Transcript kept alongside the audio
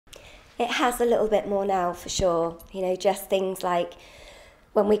It has a little bit more now, for sure. Just things like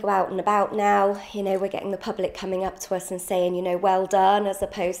when we go out and about now, we're getting the public coming up to us and saying, well done, as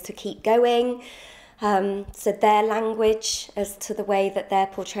opposed to keep going. So their language as to the way that they're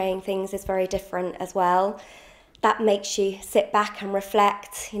portraying things is very different as well. That makes you sit back and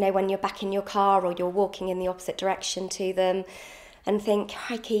reflect, when you're back in your car or you're walking in the opposite direction to them, and think,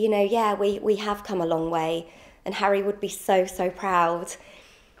 crikey, yeah, we have come a long way, and Harry would be so, so proud.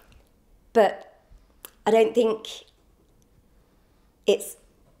 But I don't think it's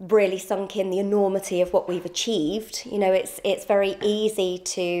really sunk in the enormity of what we've achieved. It's very easy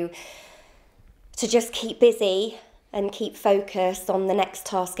to just keep busy and keep focused on the next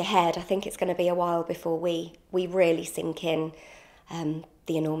task ahead. I think it's going to be a while before we really sink in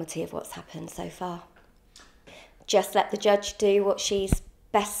the enormity of what's happened so far. Just let the judge do what she's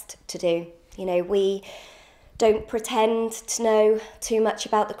best to do. We don't pretend to know too much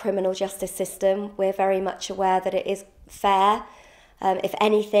about the criminal justice system. We're very much aware that it is fair, if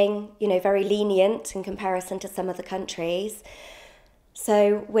anything, very lenient in comparison to some other countries.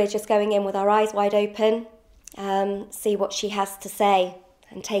 So we're just going in with our eyes wide open, see what she has to say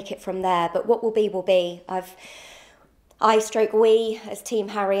and take it from there. But what will be, will be. We, as Team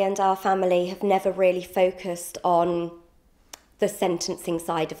Harry and our family, have never really focused on the sentencing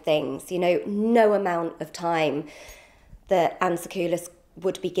side of things. No amount of time that Anne Sacoolas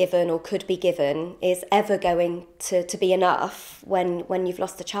would be given or could be given is ever going to be enough when you've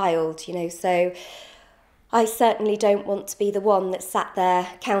lost a child, So I certainly don't want to be the one that sat there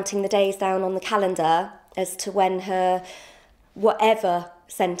counting the days down on the calendar as to when her whatever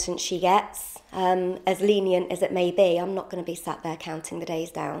sentence she gets, as lenient as it may be. I'm not going to be sat there counting the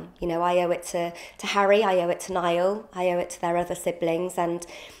days down. I owe it to Harry, I owe it to Niall, I owe it to their other siblings and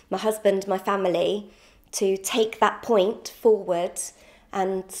my husband, my family, to take that point forward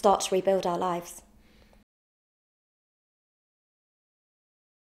and start to rebuild our lives.